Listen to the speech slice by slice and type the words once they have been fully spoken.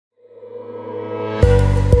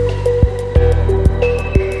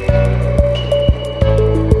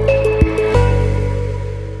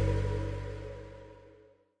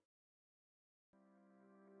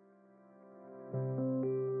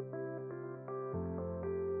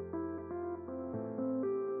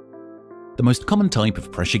The most common type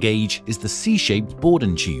of pressure gauge is the C-shaped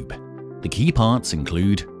Bourdon tube. The key parts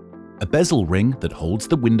include a bezel ring that holds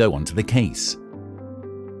the window onto the case,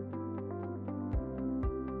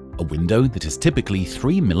 a window that is typically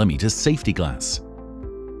 3 mm safety glass,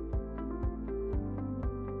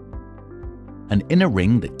 an inner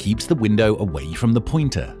ring that keeps the window away from the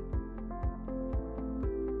pointer,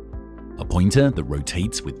 a pointer that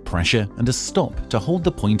rotates with pressure, and a stop to hold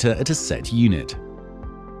the pointer at a set unit.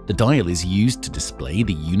 The dial is used to display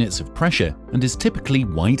the units of pressure and is typically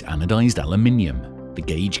white anodized aluminium. The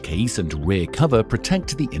gauge case and rear cover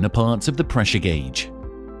protect the inner parts of the pressure gauge.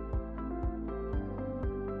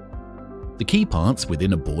 The key parts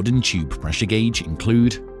within a Bourdon Tube Pressure Gauge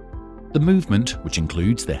include the movement, which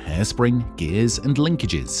includes the hairspring, gears, and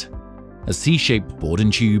linkages, a C-shaped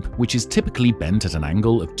Bourdon tube, which is typically bent at an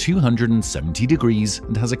angle of 270 degrees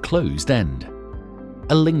and has a closed end,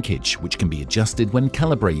 a linkage, which can be adjusted when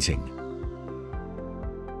calibrating,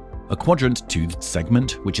 a quadrant toothed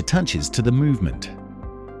segment, which attaches to the movement,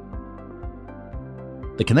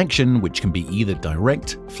 the connection, which can be either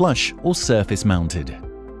direct, flush, or surface mounted.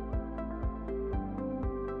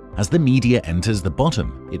 As the media enters the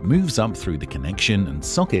bottom, it moves up through the connection and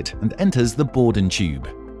socket and enters the Bourdon tube.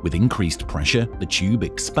 With increased pressure, the tube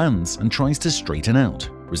expands and tries to straighten out,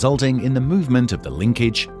 resulting in the movement of the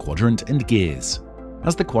linkage, quadrant, and gears.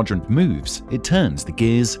 As the quadrant moves, it turns the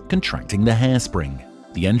gears, contracting the hairspring.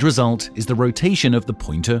 The end result is the rotation of the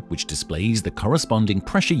pointer, which displays the corresponding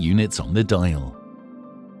pressure units on the dial.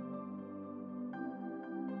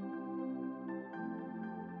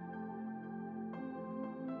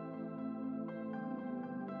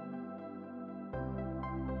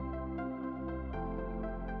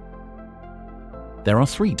 There are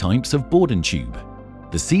 3 types of Bourdon tube.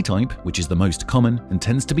 The C-type, which is the most common and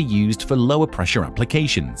tends to be used for lower pressure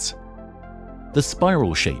applications. The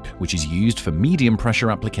spiral shape, which is used for medium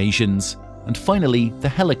pressure applications. And finally, the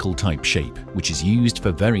helical type shape, which is used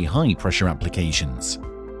for very high pressure applications.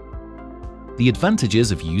 The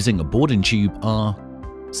advantages of using a Bourdon tube are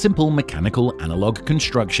simple mechanical analog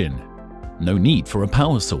construction, no need for a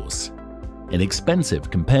power source,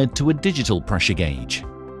 inexpensive compared to a digital pressure gauge,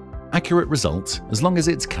 accurate results as long as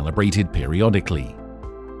it's calibrated periodically.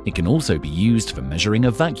 It can also be used for measuring a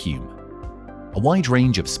vacuum. A wide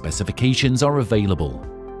range of specifications are available.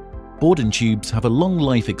 Bourdon tubes have a long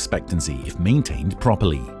life expectancy if maintained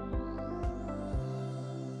properly.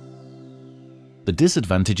 The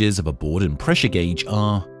disadvantages of a Bourdon pressure gauge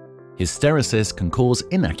are: hysteresis can cause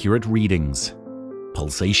inaccurate readings.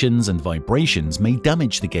 Pulsations and vibrations may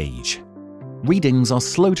damage the gauge. Readings are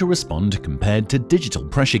slow to respond compared to digital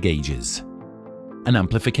pressure gauges. An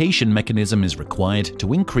amplification mechanism is required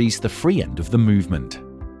to increase the free end of the movement.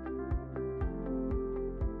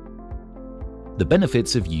 The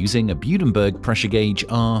benefits of using a Budenberg pressure gauge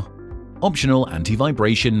are optional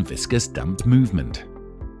anti-vibration viscous damped movement,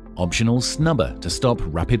 optional snubber to stop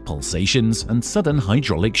rapid pulsations and sudden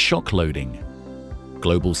hydraulic shock loading,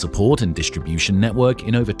 global support and distribution network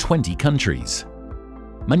in over 20 countries,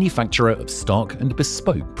 manufacturer of stock and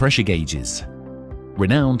bespoke pressure gauges,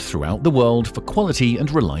 renowned throughout the world for quality and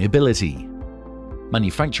reliability,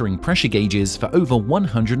 manufacturing pressure gauges for over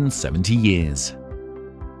 170 years.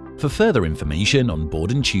 For further information on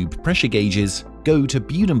Bourdon Tube pressure gauges, go to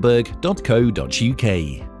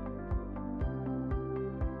budenberg.co.uk.